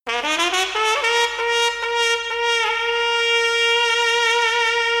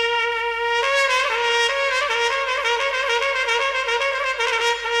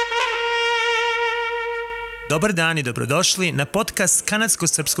Dobar dan i dobrodošli na podcast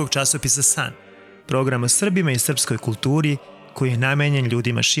kanadsko-srpskog časopisa San, program o Srbima i srpskoj kulturi koji je namenjen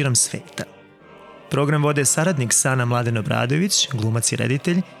ljudima širom sveta. Program vode saradnik Sana Mladen Obradović, glumac i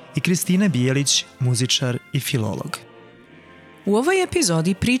reditelj, i Kristina Bijelić, muzičar i filolog. U ovoj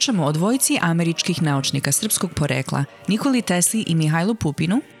epizodi pričamo o dvojici američkih naučnika srpskog porekla, Nikoli Tesli i Mihajlu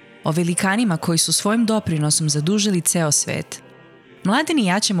Pupinu, o velikanima koji su svojim doprinosom zadužili ceo svet. Mladen i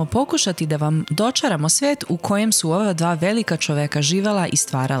ja ćemo pokušati da vam dočaramo svet u kojem su ova dva velika čoveka živela i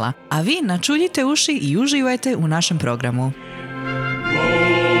stvarala, a vi načuljite uši i uživajte u našem programu.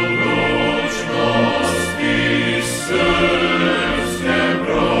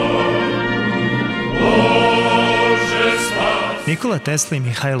 Nikola Tesla i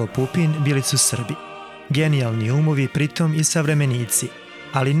Mihajlo Pupin bili su Srbi. Genijalni umovi, pritom i savremenici,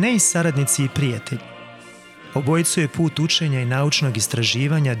 ali ne i saradnici i prijatelji. Obojicu je put učenja i naučnog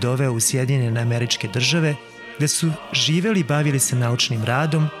istraživanja doveo u Sjedinjene Američke Države, gde su živeli i bavili se naučnim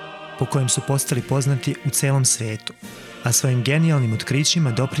radom, po kojem su postali poznati u celom svetu, a svojim genijalnim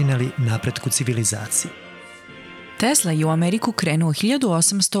otkrićima doprineli napretku civilizacije. Tesla je u Ameriku krenuo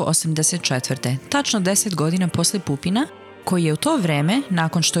 1884. tačno 10 godina posle Pupina, koji je u to vreme,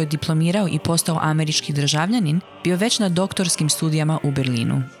 nakon što je diplomirao i postao američki državljanin, bio već na doktorskim studijama u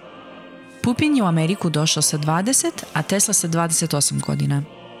Berlinu. Pupin je u Ameriku došao sa 20, a Tesla sa 28 godina.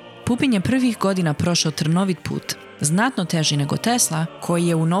 Pupin je prvih godina prošao trnovit put, znatno teži nego Tesla, koji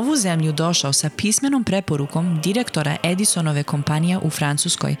je u novu zemlju došao sa pismenom preporukom direktora Edisonove kompanije u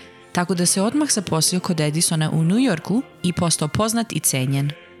Francuskoj, tako da se odmah zaposlio kod Edisona u New Yorku i postao poznat i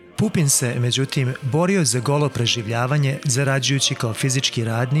cenjen. Pupin se, međutim, borio za golo preživljavanje, zarađujući kao fizički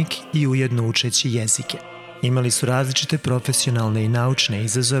radnik i ujedno učeći jezike. Imali su različite profesionalne i naučne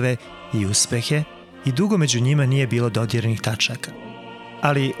izazove i uspehe i dugo među njima nije bilo dodirnih tačaka.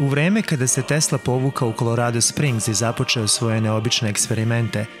 Ali u vreme kada se Tesla povukao u Colorado Springs i započeo svoje neobične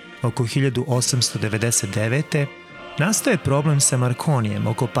eksperimente oko 1899. nastao je problem sa Marconijem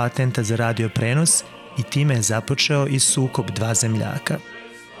oko patenta za radioprenos i time je započeo i sukob dva zemljaka.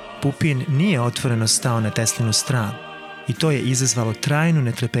 Pupin nije otvoreno stao na Teslinu stranu i to je izazvalo trajnu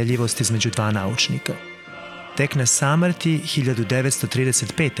netrpeljivost između dva naučnika. Tek na samrti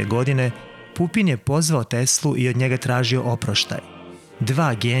 1935. godine Pupin je pozvao Teslu i od njega tražio oproštaj.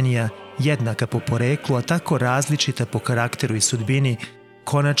 Dva genija, jednaka po poreklu, a tako različita po karakteru i sudbini,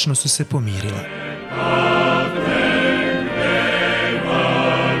 konačno su se pomirila.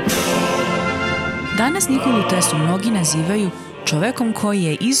 Danas Nikolu Teslu mnogi nazivaju čovekom koji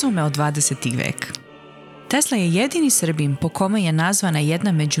je izumeo 20. vek. Tesla je jedini Srbin po kome je nazvana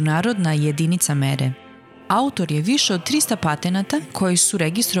jedna međunarodna jedinica mere. Autor je više od 300 patenata koji su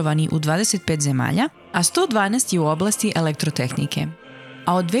registrovani u 25 zemalja, a 112 je u oblasti elektrotehnike.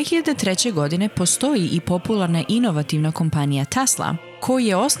 A od 2003. godine postoji i popularna inovativna kompanija Tesla, koju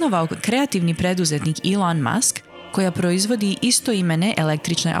je osnovao kreativni preduzetnik Elon Musk, koja proizvodi istoimene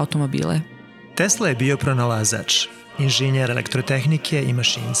električne automobile. Tesla je bio pronalazač, inženjer elektrotehnike i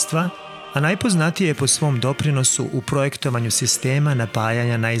mašinstva, a najpoznatiji je po svom doprinosu u projektovanju sistema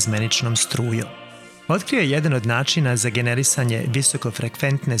napajanja naizmeničnom strujom. Otkrio je jedan od načina za generisanje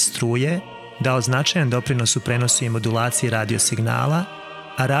visokofrekventne struje, dao značajan doprinos u prenosu i modulaciji radiosignala,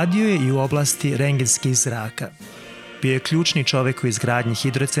 a radio je i u oblasti rentgenskih zraka. Bio je ključni čovek u izgradnji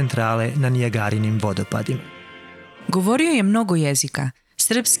hidrocentrale na Nijagarinim vodopadima. Govorio je mnogo jezika: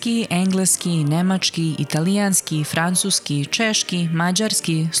 srpski, engleski, nemački, italijanski, francuski, češki,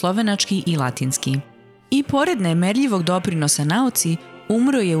 mađarski, slovenački i latinski. I pored nemerljivog doprinosa nauci,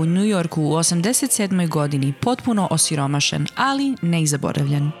 umro je u New Yorku u 87. godini potpuno osiromašen, ali ne i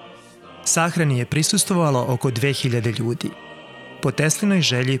zaboravljen. Sahrani je prisustvovalo oko 2000 ljudi. Po Teslinoj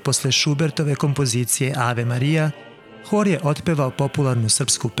želji, posle Schubertove kompozicije Ave Maria, hor je otpevao popularnu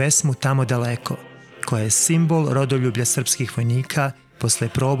srpsku pesmu Tamo daleko, koja je simbol rodoljublja srpskih vojnika posle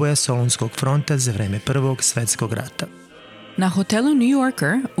proboja Solunskog fronta za vreme Prvog svetskog rata. Na hotelu New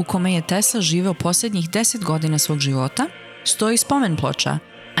Yorker, u kome je Tesla živeo posljednjih 10 godina svog života, stoji spomen ploča,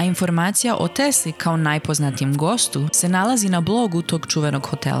 a informacija o Tesli kao najpoznatijem gostu se nalazi na blogu tog čuvenog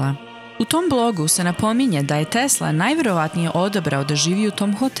hotela. U tom blogu se napominje da je Tesla najverovatnije odabrao da živi u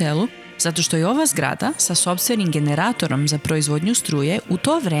tom hotelu zato što je ova zgrada sa sopstvenim generatorom za proizvodnju struje u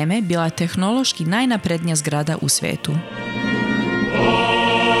to vreme bila tehnološki najnaprednija zgrada u svetu.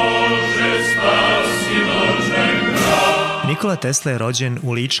 Nikola Tesla je rođen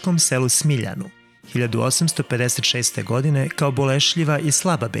u ličkom selu Smiljanu 1856. godine kao bolešljiva i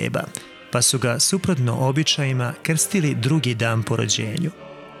slaba beba, pa su ga, suprotno običajima, krstili drugi dan po rođenju.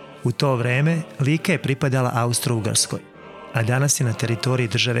 U to vreme Lika je pripadala Austro-Ugarskoj, a danas je na teritoriji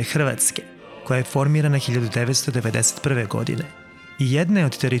države Hrvatske, koja je formirana 1991. godine i jedna je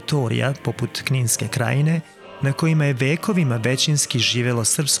od teritorija, poput Kninske krajine, na kojima je vekovima većinski živelo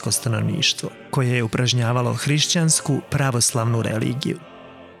srpsko stanovništvo, koje je upražnjavalo hrišćansku pravoslavnu religiju.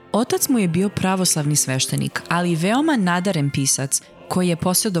 Otac mu je bio pravoslavni sveštenik, ali veoma nadaren pisac koji je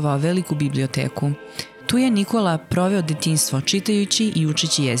posjedovao veliku biblioteku. Tu je Nikola proveo detinjstvo čitajući i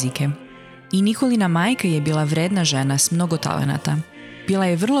učići jezike. I Nikolina majka je bila vredna žena s mnogo talenata. Bila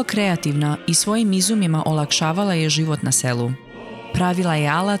je vrlo kreativna i svojim izumima olakšavala je život na selu. Pravila je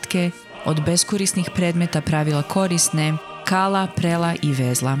alatke, od beskorisnih predmeta pravila korisne, kala, prela i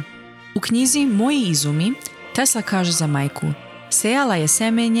vezla. U knjizi Moji izumi Tesla kaže za majku: sejala je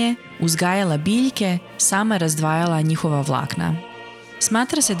semenje, uzgajala biljke, sama razdvajala njihova vlakna.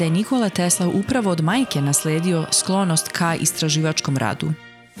 Smatra se da je Nikola Tesla upravo od majke nasledio sklonost ka istraživačkom radu.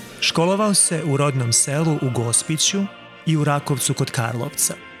 Školovao se u rodnom selu u Gospiću i u Rakovcu kod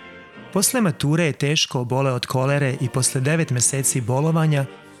Karlovca. Posle mature je teško oboleo od kolere i posle 9 meseci bolovanja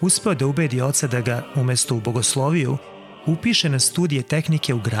uspeo da ubedi oca da ga, umesto u bogosloviju, upiše na studije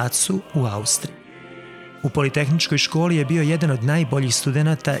tehnike u Gracu u Austriji. U Politehničkoj školi je bio jedan od najboljih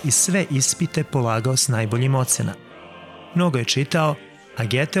studenata i sve ispite polagao s najboljim ocenama. Mnogo je čitao, a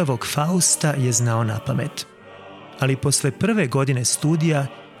Goetheovog Fausta je znao napamet. Ali posle prve godine studija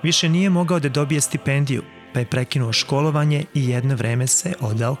više nije mogao da dobije stipendiju, pa je prekinuo školovanje i jedno vreme se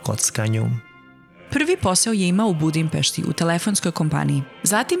odao kockanju. Prvi posao je imao u Budimpešti u telefonskoj kompaniji.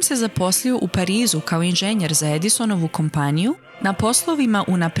 Zatim se zaposlio u Parizu kao inženjer za Edisonovu kompaniju na poslovima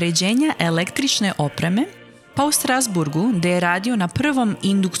unapređenja električne opreme, pa u Strasburgu gde je radio na prvom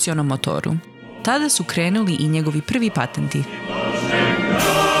indukcionom motoru. Tada su krenuli i njegovi prvi patenti.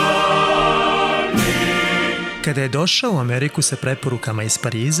 Kada je došao u Ameriku sa preporukama iz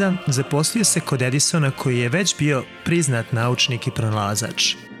Pariza, zaposlio se kod Edisona koji je već bio priznat naučnik i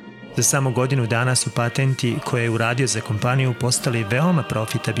pronalazač. Za samo godinu dana su patenti koje je uradio za kompaniju postali veoma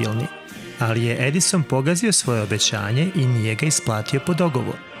profitabilni, ali je Edison pogazio svoje obećanje i nije ga isplatio po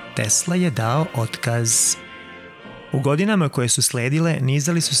dogovoru. Tesla je dao otkaz. U godinama koje su sledile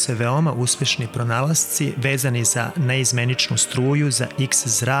nizali su se veoma uspešni pronalasci vezani za neizmeničnu struju, za X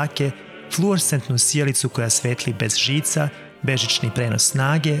zrake, fluorescentnu sijalicu koja svetli bez žica, bežični prenos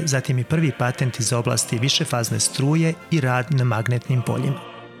snage, zatim i prvi patent iz oblasti višefazne struje i rad na magnetnim poljima.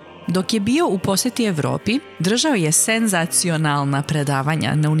 Dok je bio u poseti Evropi, držao je senzacionalna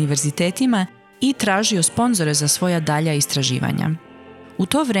predavanja na univerzitetima i tražio sponzore za svoja dalja istraživanja. U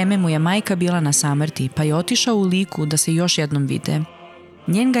to vreme mu je majka bila na samrti, pa je otišao u Liku da se još jednom vide.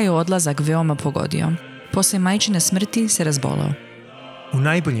 Njen ga je odlazak veoma pogodio. Posle majčine smrti se razbolao. U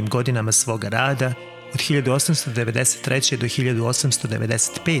najboljim godinama svoga rada, od 1893. do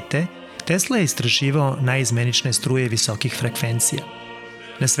 1895. Tesla je istraživao najizmenične struje visokih frekvencija.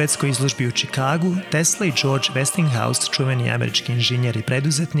 Na svetskoj izložbi u Čikagu, Tesla i George Westinghouse, čuveni američki inženjer i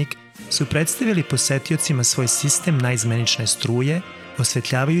preduzetnik, su predstavili posetiocima svoj sistem najizmenične struje,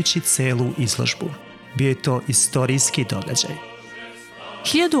 osvetljavajući celu izložbu. Bio je to istorijski događaj.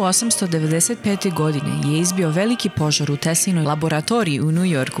 1895. godine je izbio veliki požar u Teslinoj laboratoriji u New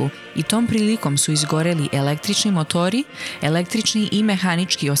Yorku i tom prilikom su izgoreli električni motori, električni i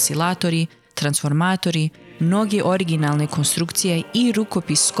mehanički oscilatori, transformatori, mnoge originalne konstrukcije i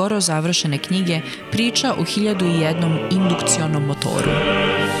rukopis skoro završene knjige Priča o 1001 indukcionom motoru.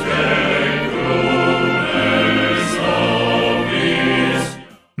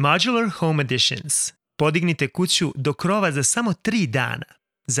 Modular Home Editions. Podignite kuću do krova za samo 3 dana.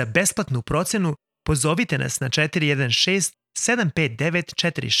 Za besplatnu procenu pozovite nas na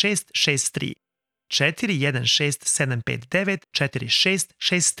 416-759-4663,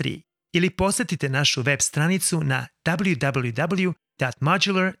 416-759-4663 ili posetite našu web stranicu na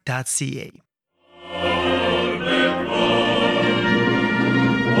www.modular.ca.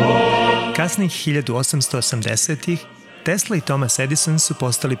 Kasnih 1880-ih Tesla i Thomas Edison su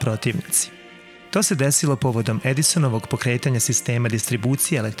postali protivnici. To se desilo povodom Edisonovog pokretanja sistema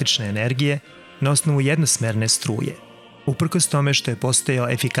distribucije električne energije na osnovu jednosmerne struje. Uprkos tome što je postojao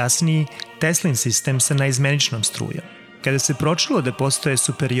efikasniji Teslin sistem sa naizmeničnom strujom. Kada se pročulo da postoje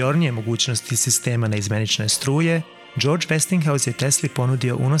superiornije mogućnosti sistema naizmenične struje, George Westinghouse je Tesli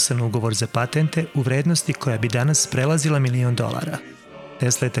ponudio unosan ugovor za patente u vrednosti koja bi danas prelazila $1.000.000.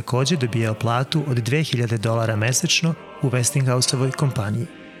 Tesla je takođe dobijao platu od $2.000 mesečno u Westinghouseovoj kompaniji.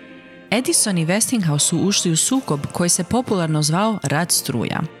 Edison i Westinghouse su ušli u sukob koji se popularno zvao rat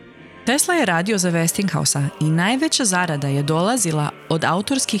struja. Tesla je radio za Westinghouse-a i najveća zarada je dolazila od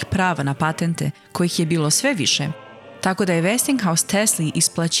autorskih prava na patente, kojih je bilo sve više, tako da je Westinghouse Tesli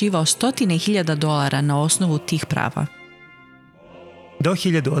isplaćivao $100.000 na osnovu tih prava. Do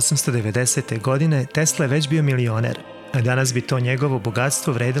 1890. godine Tesla je već bio milioner, a danas bi to njegovo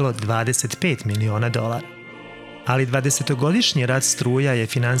bogatstvo vredilo $25 miliona. Ali 20-godišnji rat struja je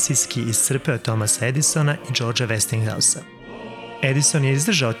finansijski iscrpeo Thomasa Edisona i Georgea Westinghousa. Edison je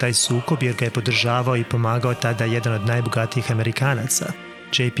izdržao taj sukob jer ga je podržavao i pomagao tada jedan od najbogatijih Amerikanaca,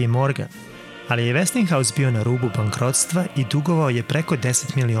 J.P. Morgan, ali je Westinghouse bio na rubu bankrotstva i dugovao je preko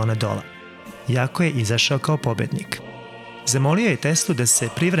 $10 miliona, iako je izašao kao pobednik. Zamolio je Teslu da se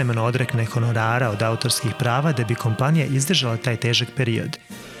privremeno odrekne honorara od autorskih prava da bi kompanija izdržala taj težak period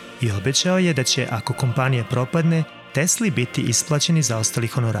i obećao je da će, ako kompanija propadne, Tesli biti isplaćeni zaostali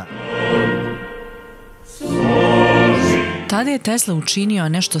honorar. Tada je Tesla učinio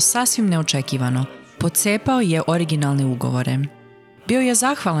nešto sasvim neočekivano. Pocepao je originalne ugovore. Bio je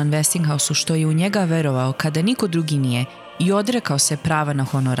zahvalan Westinghouseu što je u njega verovao kada niko drugi nije i odrekao se prava na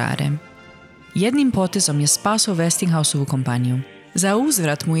honorare. Jednim potezom je spasao Westinghouseovu kompaniju. Za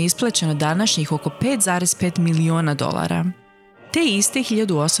uzvrat mu je isplaćeno današnjih oko $5,5 miliona. Te iste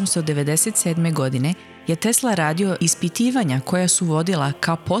 1897. godine je Tesla radio ispitivanja koja su vodila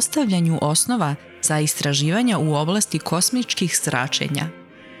ka postavljanju osnova za istraživanja u oblasti kosmičkih zračenja.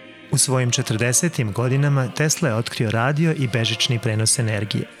 U svojim 40. godinama Tesla je otkrio radio i bežični prenos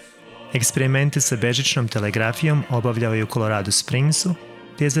energije. Eksperimente sa bežičnom telegrafijom obavljao je u Colorado Springsu,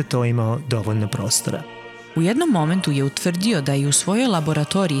 gdje je za to imao dovoljno prostora. U jednom momentu je utvrdio da je u svojoj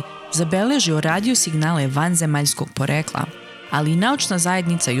laboratoriji zabeležio radio signale vanzemaljskog porekla, ali naučna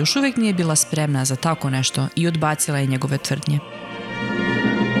zajednica još uvijek nije bila spremna za tako nešto i odbacila je njegove tvrdnje.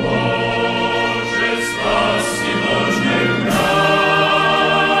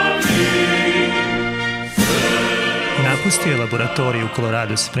 Napustio je laboratoriju u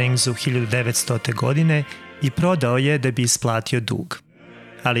Colorado Springsu 1900. godine i prodao je da bi isplatio dug.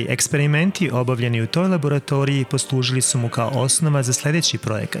 Ali eksperimenti obavljeni u toj laboratoriji poslužili su mu kao osnova za sljedeći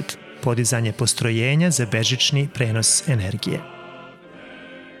projekat – podizanje postrojenja za bežični prenos energije.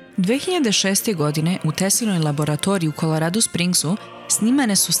 2006. godine u Teslinoj laboratoriji u Colorado Springsu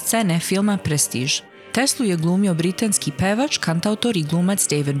snimane su scene filma Prestige. Teslu je glumio britanski pevač, kantautor i glumac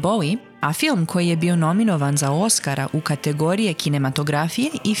David Bowie, a film koji je bio nominovan za Oscara u kategorije kinematografije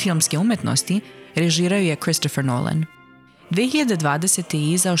i filmske umetnosti režirao je Christopher Nolan. 2020.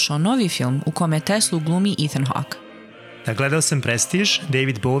 je izašao novi film u kome Teslu glumi Ethan Hawke. Da, gledao sam Prestige,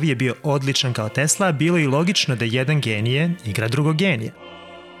 David Bowie je bio odličan kao Tesla, bilo je logično da jedan genije igra drugog genija.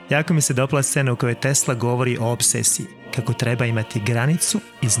 Jako mi se dopala scena u kojoj Tesla govori o obsesiji, kako treba imati granicu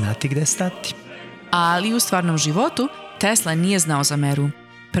i znati gde stati. Ali u stvarnom životu Tesla nije znao za meru.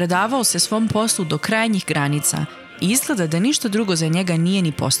 Predavao se svom poslu do krajnjih granica i izgleda da ništa drugo za njega nije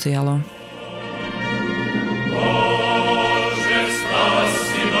ni postojalo.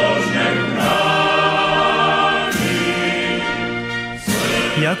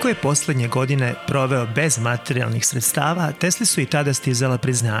 Iako je posljednje godine proveo bez materijalnih sredstava, Tesli su i tada stizala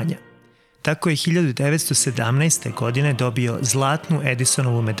priznanja. Tako je 1917. godine dobio zlatnu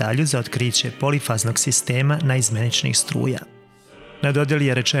Edisonovu medalju za otkriće polifaznog sistema naizmeničnih struja. Na dodjeli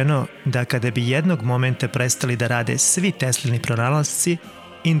je rečeno da kada bi jednog momenta prestali da rade svi Teslini pronalasci,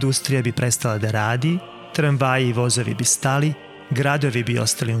 industrija bi prestala da radi, tramvaji i vozovi bi stali, gradovi bi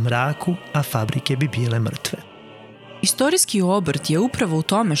ostali u mraku, a fabrike bi bile mrtve. Istorijski obrt je upravo u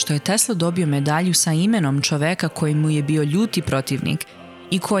tome što je Tesla dobio medalju sa imenom čoveka koji mu je bio ljuti protivnik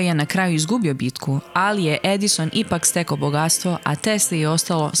i koji je na kraju izgubio bitku, ali je Edison ipak stekao bogatstvo, a Tesli je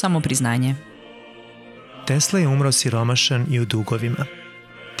ostalo samo priznanje. Tesla je umro siromašan i u dugovima.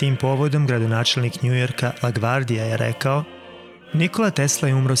 Tim povodom gradonačelnik Njujorka LaGuardia je rekao: Nikola Tesla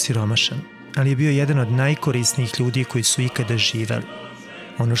je umro siromašan, ali je bio jedan od najkorisnijih ljudi koji su ikada živeli.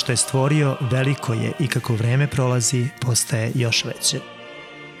 Ono što je stvorio veliko je i kako vreme prolazi postaje još veće.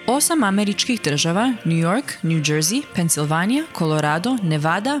 8 američkih država, New York, New Jersey, Pensilvanija, Colorado,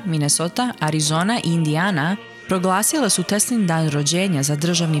 Nevada, Minnesota, Arizona i Indiana, proglasila su Teslin dan rođenja za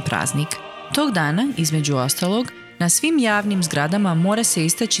državni praznik. Tog dana, između ostalog, na svim javnim zgradama mora se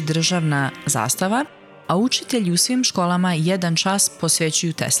istaći državna zastava, a učitelji u svim školama jedan čas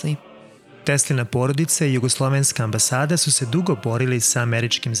posvećuju Tesli. Teslina porodica i Jugoslovenska ambasada su se dugo borili sa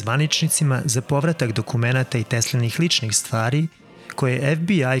američkim zvaničnicima za povratak dokumenata i Teslinih ličnih stvari koje je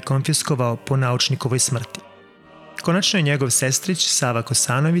FBI konfiskovao po naučnikovoj smrti. Konačno je njegov sestrić Sava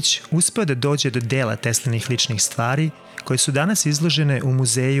Kosanović uspeo da dođe do dela Teslinih ličnih stvari koje su danas izložene u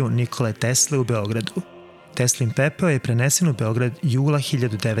muzeju Nikole Tesle u Beogradu. Teslin pepeo je prenesen u Beograd jula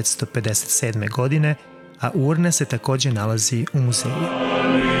 1957. godine, a urna se također nalazi u muzeju.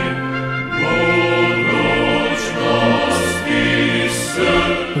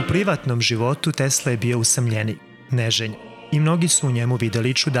 U privatnom životu Tesla je bio usamljeniji, neženjen. i mnogi su u njemu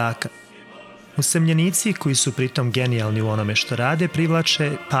videli čudaka. Usamljenici koji su pritom genijalni u onome što rade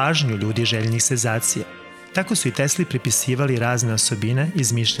privlače pažnju ljudi željnih senzacija. Tako su i Tesli pripisivali razne osobine,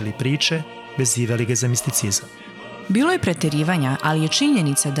 izmišljali priče, vezivali ga za misticizam. Bilo je preterivanja, ali je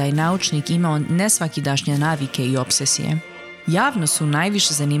činjenica da je naučnik imao nesvakidašnje navike i obsesije. Javno su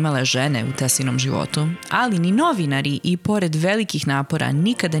najviše zanimale žene u Teslinom životu, ali ni novinari i pored velikih napora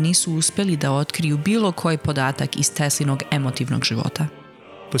nikada nisu uspeli da otkriju bilo koji podatak iz Teslinog emotivnog života.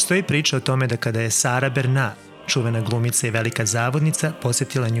 Postoji priča o tome da kada je Sarah Bernard, čuvena glumica i velika zavodnica,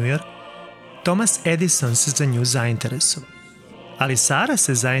 posjetila New York, Thomas Edison se za nju zainteresovao. Ali Sarah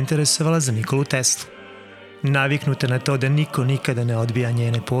se zainteresovala za Nikolu Teslu. Naviknuta na to da niko nikada ne odbija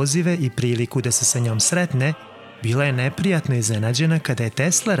njene pozive i priliku da se sa njom sretne, bila je neprijatno iznenađena kada je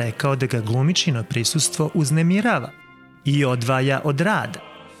Tesla rekao da ga glumičino prisustvo uznemirava i odvaja od rada,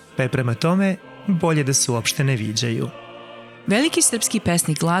 pa je prema tome bolje da se uopšte ne viđaju. Veliki srpski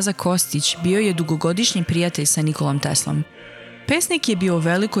pesnik Laza Kostić bio je dugogodišnji prijatelj sa Nikolom Teslom. Pesnik je bio u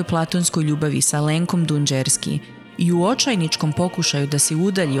velikoj platonskoj ljubavi sa Lenkom Dunđerski i u očajničkom pokušaju da se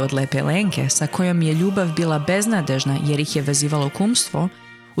udalji od lepe Lenke, sa kojom je ljubav bila beznadežna jer ih je vezivalo kumstvo,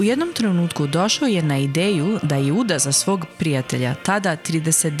 u jednom trenutku došao je na ideju da je uda za svog prijatelja, tada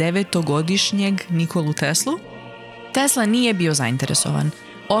 39-godišnjeg Nikolu Teslu. Tesla nije bio zainteresovan.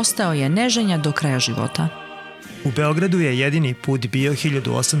 Ostao je neženja do kraja života. U Beogradu je jedini put bio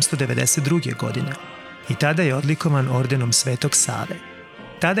 1892. godine i tada je odlikovan ordenom Svetog Save.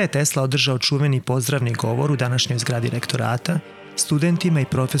 Tada je Tesla održao čuveni pozdravni govor u današnjoj zgradi rektorata studentima i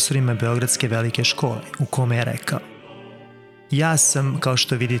profesorima Beogradske velike škole, u kome je rekao: "Ja sam, kao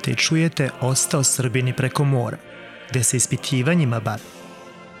što vidite i čujete, ostao Srbin i preko mora, gde se ispitivanjima bavim.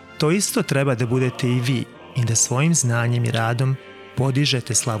 To isto treba da budete i vi i da svojim znanjem i radom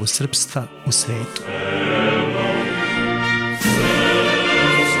podižete slavu srpstva u svetu."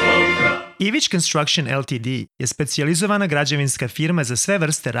 Ivić Construction Ltd. Je specijalizovana građevinska firma za sve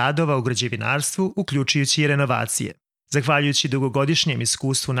vrste radova u građevinarstvu, uključujući i renovacije. Zahvaljujući dugogodišnjem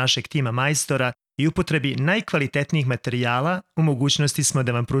iskustvu našeg tima majstora i upotrebi najkvalitetnijih materijala, u mogućnosti smo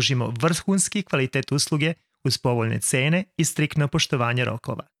da vam pružimo vrhunski kvalitet usluge uz povoljne cene i striktno poštovanje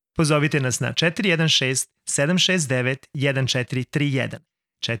rokova. Pozovite nas na 416-769-1431,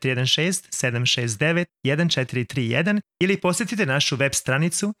 416-769-1431 ili posjetite našu web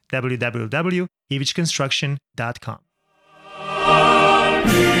stranicu www.ivićconstruction.com.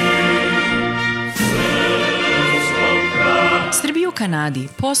 Srbi u Kanadi,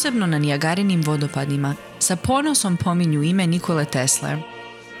 posebno na Nijagarinim vodopadima, sa ponosom pominju ime Nikole Tesle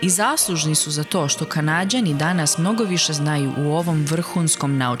i zaslužni su za to što Kanađani danas mnogo više znaju u ovom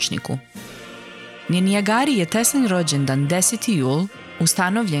vrhunskom naučniku. Na Nijagari je Teslin rođendan 10. jul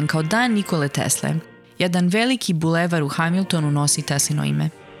ustanovljen kao dan Nikole Tesle. Jedan veliki bulevar u Hamiltonu nosi Teslino ime.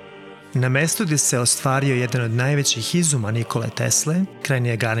 Na mestu gdje se ostvario jedan od najvećih izuma Nikole Tesle, kraj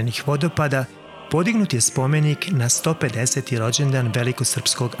Nijagarinih vodopada, podignut je spomenik na 150. rođendan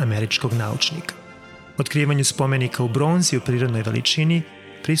velikosrpskog američkog naučnika. Otkrivanju spomenika u bronzi u prirodnoj veličini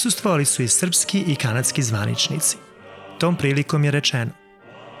prisustvovali su i srpski i kanadski zvaničnici. Tom prilikom je rečeno: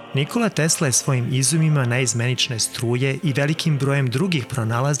 "Nikola Tesla je svojim izumima naizmenične struje i velikim brojem drugih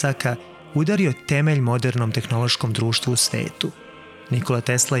pronalazaka udario temelj modernom tehnološkom društvu u svetu. Nikola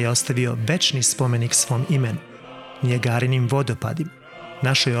Tesla je ostavio večni spomenik svom imenu, Nijagarinim vodopadima,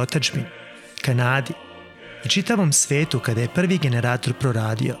 našoj otadžbini, Kanadi i čitavom svetu kada je prvi generator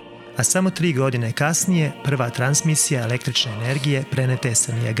proradio, a samo 3 godine kasnije prva transmisija električne energije prenete je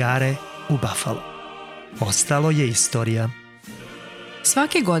sa Nijagare u Buffalo. Ostalo je istorija."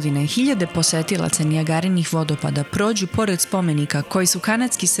 Svake godine hiljade posetilaca Nijagarinih vodopada prođu pored spomenika koji su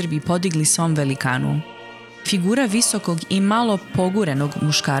kanadski Srbi podigli svom velikanu. Figura visokog i malo pogurenog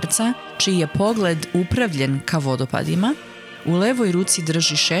muškarca, čiji je pogled upravljen ka vodopadima, u levoj ruci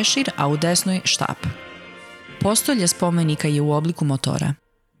drži šešir, a u desnoj štap. Postolje spomenika je u obliku motora.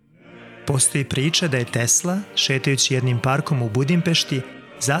 Postoji priča da je Tesla, šetajući jednim parkom u Budimpešti,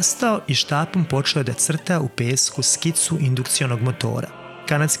 zastao i štapom počeo da crta u pesku skicu indukcionog motora.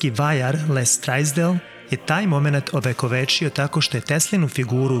 Kanadski vajar Les Trysdale je taj moment ovekovečio tako što je Teslinu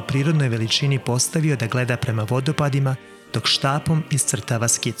figuru u prirodnoj veličini postavio da gleda prema vodopadima dok štapom iscrtava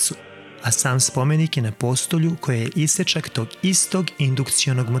skicu, a sam spomenik je na postolju koje je isečak tog istog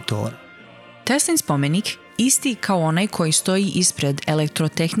indukcionog motora. Teslin spomenik, isti kao onaj koji stoji ispred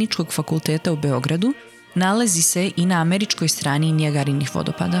Elektrotehničkog fakulteta u Beogradu, nalazi se i na američkoj strani Nijagarinih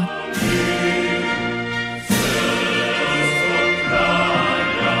vodopada.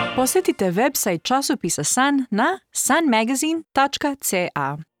 Posjetite website časopisa Sun na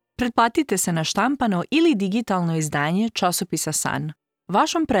sunmagazine.ca. Pretplatite se na štampano ili digitalno izdanje časopisa San.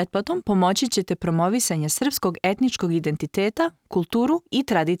 Vašom pretplatom pomoći ćete promovisanje srpskog etničkog identiteta, kulturu i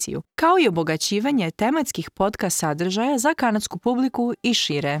tradiciju, kao i obogaćivanje tematskih podcast sadržaja za kanadsku publiku i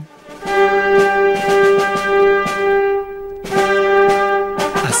šire.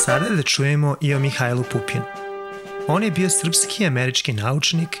 A sada da čujemo i o Mihajlu Pupinu. On je bio srpski američki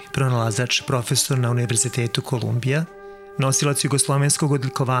naučnik, pronalazač, profesor na Univerzitetu Kolumbija, nosilac jugoslovenskog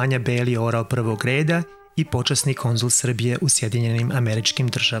odlikovanja Beli orao prvog reda i počasni konzul Srbije u Sjedinjenim Američkim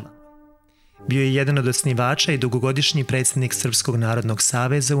Državama. Bio je jedan od osnivača i dugogodišnji predsjednik Srpskog narodnog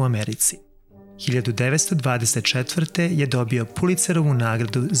saveza u Americi. 1924. je dobio Pulitzerovu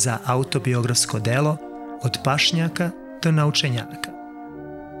nagradu za autobiografsko delo Od pašnjaka do naučenjaka.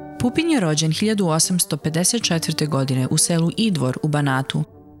 Pupin je rođen 1854. godine u selu Idvor u Banatu,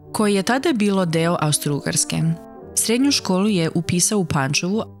 koji je tada bilo deo Austro-Ugarske. Srednju školu je upisao u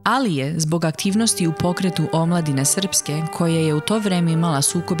Pančevu, ali je, zbog aktivnosti u pokretu omladine srpske, koja je u to vreme imala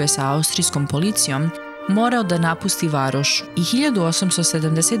sukobe sa austrijskom policijom, morao da napusti varoš i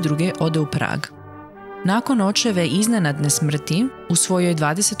 1872. ode u Prag. Nakon očeve iznenadne smrti, u svojoj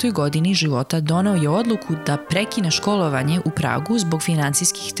 20. godini života doneo je odluku da prekine školovanje u Pragu zbog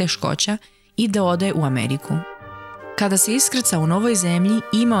financijskih teškoća i da ode u Ameriku. Kada se iskrcao u novoj zemlji,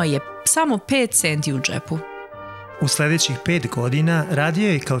 imao je samo 5 centi u džepu. U sljedećih 5 godina radio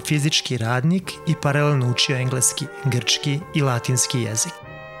je kao fizički radnik i paralelno učio engleski, grčki i latinski jezik.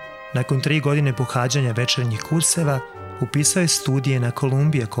 Nakon 3 godine pohađanja večernjih kurseva, upisao je studije na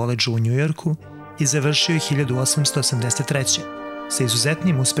Columbia College u Njujorku i završio je 1883. sa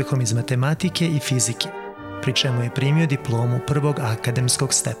izuzetnim uspehom iz matematike i fizike, pri čemu je primio diplomu prvog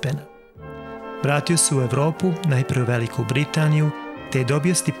akademskog stepena. Vratio se u Evropu, najprije u Veliku Britaniju, te je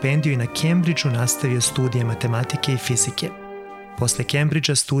dobio stipendiju i na Cambridgeu nastavio studije matematike i fizike. Posle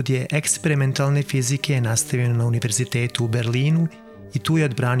Cambridgea studije eksperimentalne fizike je nastavio na Univerzitetu u Berlinu i tu je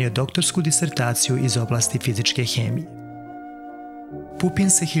odbranio doktorsku disertaciju iz oblasti fizičke hemije. Pupin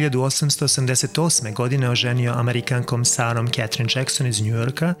se 1888. godine oženio Amerikankom Sarom Catherine Jackson iz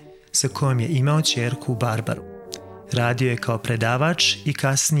Njujorka, sa kojom je imao ćerku Barbaru. Radio je kao predavač i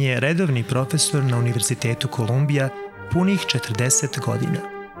kasnije redovni profesor na Univerzitetu Kolumbija punih 40 godina.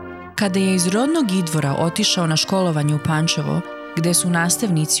 Kada je iz rodnog Idvora otišao na školovanje u Pančevo, gde su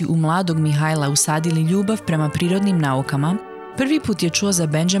nastavnici u mladog Mihajla usadili ljubav prema prirodnim naukama, prvi put je čuo za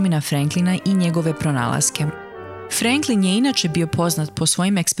Benjamina Franklina i njegove pronalaske. Franklin je inače bio poznat po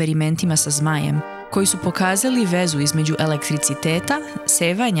svojim eksperimentima sa zmajem, koji su pokazali vezu između elektriciteta,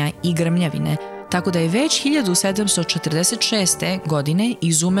 sevanja i grmljavine, tako da je već 1746. godine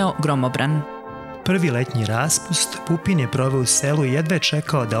izumeo gromobran. Prvi letnji raspust Pupin je proveo u selu i jedva je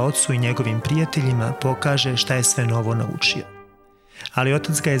čekao da ocu i njegovim prijateljima pokaže šta je sve novo naučio. Ali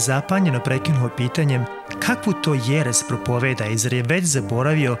otac ga je zapanjeno prekinuo pitanjem kakvu to jeres propoveda i zar je već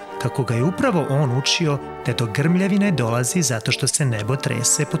zaboravio kako ga je upravo on učio da do grmljavine dolazi zato što se nebo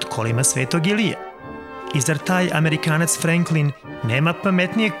trese pod kolima Svetog Ilije. I zar taj Amerikanac Franklin nema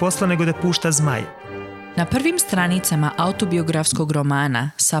pametnijeg posla nego da pušta zmaje? Na prvim stranicama autobiografskog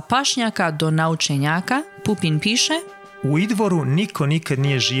romana Sa pašnjaka do naučenjaka Pupin piše: U Idvoru niko nikad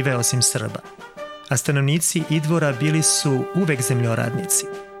nije živeo osim Srba, a stanovnici Idvora bili su uvek zemljoradnici.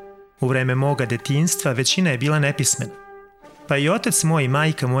 U vreme moga detinjstva većina je bila nepismena. Pa i otac moj i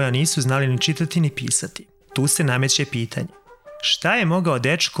majka moja nisu znali ni čitati ni pisati. Tu se nameće pitanje. Šta je mogao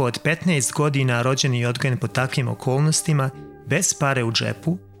dečko od 15 godina rođen i odgojen pod takvim okolnostima, bez pare u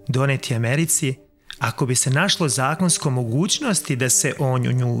džepu, doneti Americi, ako bi se našlo zakonsko mogućnosti da se on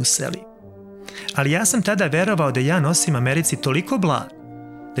u nju useli? Ali ja sam tada verovao da ja nosim Americi toliko blaga,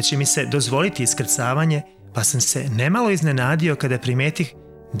 da će mi se dozvoliti iskrcavanje, pa sam se nemalo iznenadio kada primetih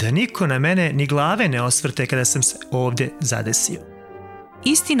da niko na mene ni glave ne osvrte kada sam se ovde zadesio.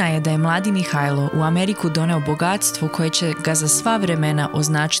 Istina je da je mladi Mihajlo u Ameriku doneo bogatstvo koje će ga za sva vremena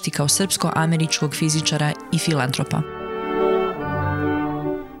označiti kao srpsko-američkog fizičara i filantropa.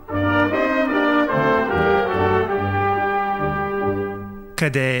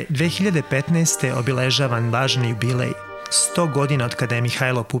 Kada je 2015. obeležavan važni jubilej, 100 godina od kada je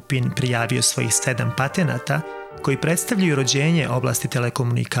Mihajlo Pupin prijavio svojih 7 patenata koji predstavljaju rođenje oblasti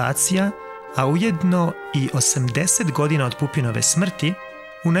telekomunikacija, a ujedno i 80 godina od Pupinove smrti,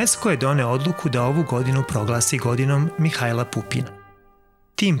 UNESCO je doneo odluku da ovu godinu proglasi godinom Mihajla Pupina.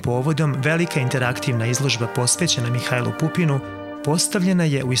 Tim povodom velika interaktivna izložba posvećena Mihajlu Pupinu postavljena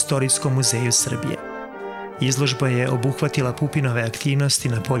je u Istorijskom muzeju Srbije. Izložba je obuhvatila Pupinove aktivnosti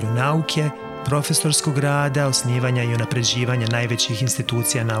na polju nauke, profesorskog rada, osnivanja i unapređivanja najvećih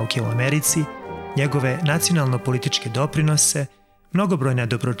institucija nauke u Americi, njegove nacionalno-političke doprinose, mnogobrojna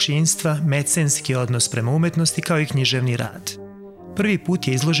dobročinstva, mecenski odnos prema umetnosti kao i književni rad. Prvi put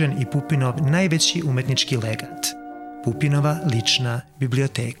je izložen i Pupinov najveći umetnički legat, Pupinova lična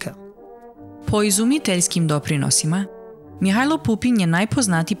biblioteka. Po izumiteljskim doprinosima, Mihajlo Pupin je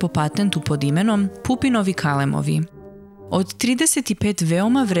najpoznatiji po patentu pod imenom Pupinovi kalemovi. Od 35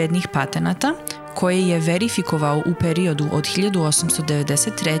 veoma vrednih patenata, koje je verifikovao u periodu od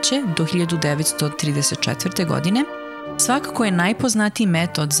 1893. do 1934. godine, svakako je najpoznatiji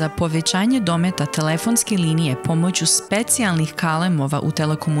metod za povećanje dometa telefonske linije pomoću specijalnih kalemova u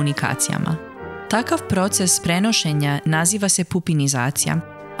telekomunikacijama. Takav proces prenošenja naziva se pupinizacija,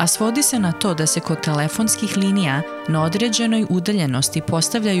 a svodi se na to da se kod telefonskih linija na određenoj udaljenosti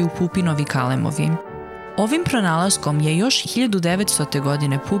postavljaju Pupinovi kalemovi. Ovim pronalaskom je još 1900.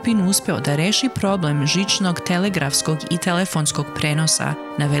 godine Pupin uspeo da reši problem žičnog, telegrafskog i telefonskog prenosa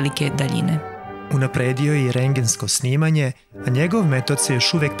na velike daljine. Unapredio je i rengensko snimanje, a njegov metod se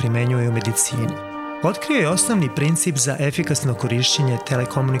još uvek primenjuje u medicini. Otkrio je osnovni princip za efikasno korišćenje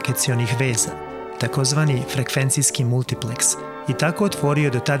telekomunikacionih veza, takozvani frekvencijski multipleks, i tako otvorio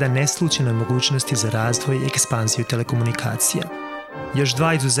do tada neslućene mogućnosti za razvoj i ekspanziju telekomunikacija. Još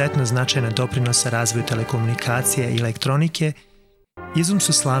dva izuzetno značajna doprinosa razvoju telekomunikacije i elektronike izum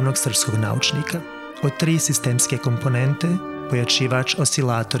su slavnog srpskog naučnika. Od 3 sistemske komponente, pojačivač,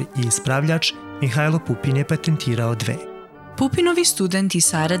 osilator i ispravljač, Mihajlo Pupin je patentirao 2. Pupinovi studenti i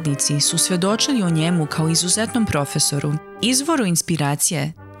saradnici su svedočili o njemu kao izuzetnom profesoru, izvoru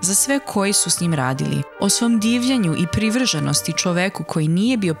inspiracije za sve koji su s njim radili, o svom divljenju i privrženosti čoveku koji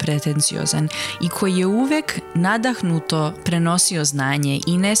nije bio pretenciozan i koji je uvek nadahnuto prenosio znanje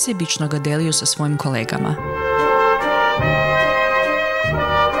i nesebično ga delio sa svojim kolegama.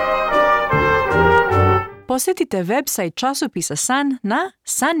 Posetite website časopisa Sun na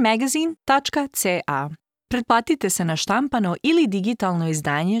sunmagazine.ca. Pretplatite se na štampano ili digitalno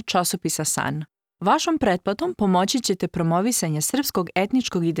izdanje časopisa Sun. Vašom pretplatom pomoći ćete promovisanje srpskog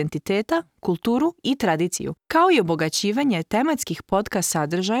etničkog identiteta, kulturu i tradiciju, kao i obogaćivanje tematskih podcast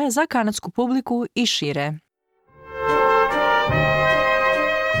sadržaja za kanadsku publiku i šire.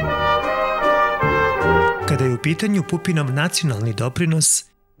 Kada je u pitanju Pupinov nacionalni doprinos,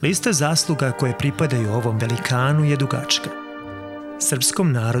 lista zasluga koje pripadaju ovom velikanu je dugačka.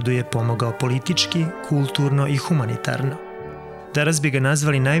 Srpskom narodu je pomogao politički, kulturno i humanitarno. Danas bi ga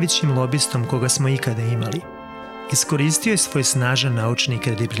nazvali najvećim lobistom koga smo ikada imali. Iskoristio je svoj snažan naučni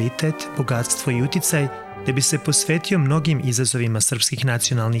kredibilitet, bogatstvo i uticaj da bi se posvetio mnogim izazovima srpskih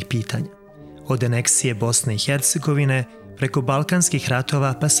nacionalnih pitanja. Od aneksije Bosne i Hercegovine, preko balkanskih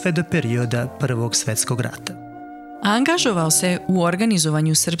ratova pa sve do perioda Prvog svetskog rata. Angažovao se u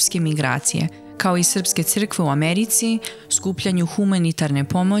organizovanju srpske migracije, kao i Srpske crkve u Americi, skupljanju humanitarne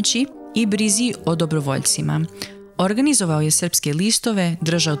pomoći i brizi o dobrovoljcima. Organizovao je srpske listove,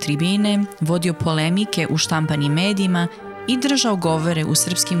 držao tribine, vodio polemike u štampanim medijima i držao govore u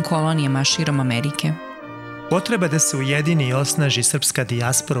srpskim kolonijama širom Amerike. Potreba da se ujedini i osnaži srpska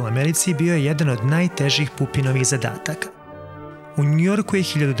dijaspora u Americi bio je jedan od najtežih Pupinovih zadataka. U Njujorku je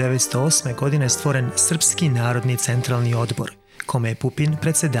 1908. godine stvoren Srpski narodni centralni odbor, kome je Pupin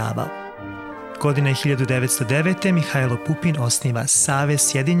predsedavao. Godine 1909. Mihajlo Pupin osniva Savez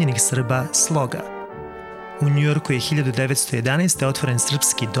Sjedinjenih Srba Sloga. U Njujorku je 1911. otvoren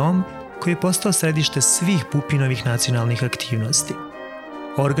Srpski dom, koji je postao središte svih Pupinovih nacionalnih aktivnosti.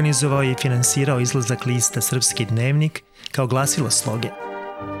 Organizovao je i finansirao izlazak lista Srpski dnevnik kao glasilo Sloge.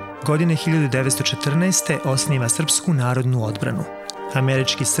 Godine 1914. osniva Srpsku narodnu odbranu.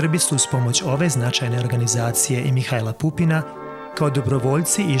 Američki Srbi su uz pomoć ove značajne organizacije i Mihajla Pupina kao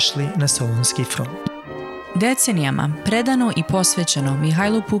dobrovoljci išli na Solunski front. Decenijama predano i posvećeno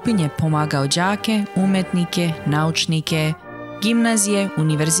Mihajlo Pupin je pomagao đake, umetnike, naučnike, gimnazije,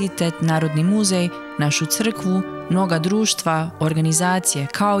 univerzitet, Narodni muzej, našu crkvu, mnoga društva, organizacije,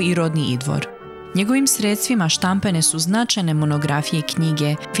 kao i rodni Idvor. Njegovim sredstvima štampane su značajne monografije i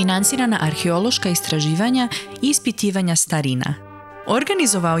knjige, finansirana arheološka istraživanja i ispitivanja starina.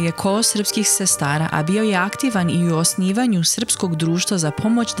 Organizovao je kolo srpskih sestara, a bio je aktivan i u osnivanju Srpskog društva za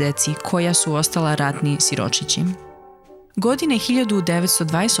pomoć deci koja su ostala ratni siročići. Godine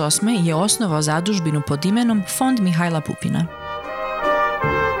 1928. je osnovao zadužbinu pod imenom Fond Mihajla Pupina.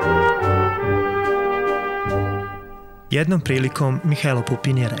 Jednom prilikom Mihajlo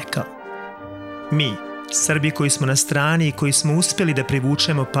Pupin je rekao: "Mi, Srbi koji smo na strani i koji smo uspjeli da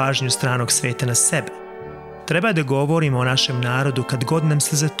privučemo pažnju stranog sveta na sebe, treba da govorimo o našem narodu kad god nam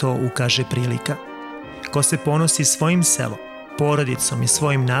se za to ukaže prilika. Ko se ponosi svojim selom, porodicom i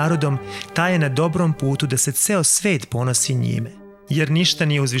svojim narodom, taj je na dobrom putu da se ceo svet ponosi njime. jer ništa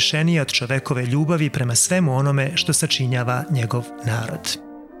nije uzvišenije od čovekove ljubavi prema svemu onome što sačinjava njegov narod.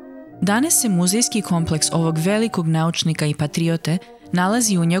 Danas se muzejski kompleks ovog velikog naučnika i patriote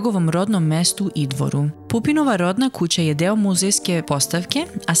nalazi u njegovom rodnom mestu Idvoru. Pupinova rodna kuća je deo muzejske postavke,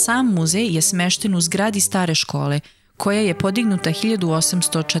 a sam muzej je smešten u zgradi stare škole, koja je podignuta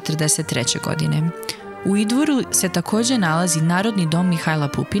 1843. godine. U Idvoru se također nalazi Narodni dom Mihajla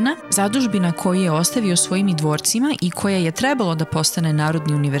Pupina, zadužbina koju je ostavio svojim idvorcima i koja je trebalo da postane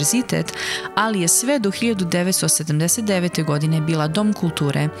Narodni univerzitet, ali je sve do 1979. godine bila dom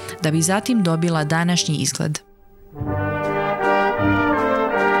kulture, da bi zatim dobila današnji izgled.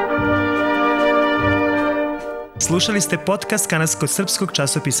 Slušali ste podcast kanadsko-srpskog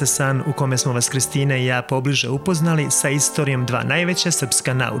časopisa San, u kome smo vas Kristina i ja pobliže upoznali sa istorijom dva najveća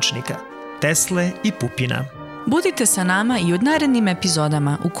srpska naučnika, Tesle i Pupina. Budite sa nama i u narednim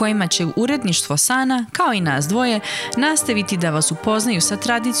epizodama u kojima će uredništvo Sana, kao i nas dvoje, nastaviti da vas upoznaju sa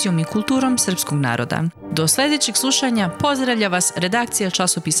tradicijom i kulturom srpskog naroda. Do sljedećeg slušanja pozdravlja vas redakcija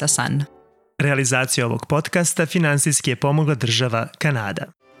časopisa San. Realizacija ovog podcasta finansijski je pomogla država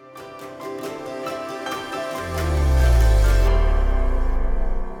Kanada.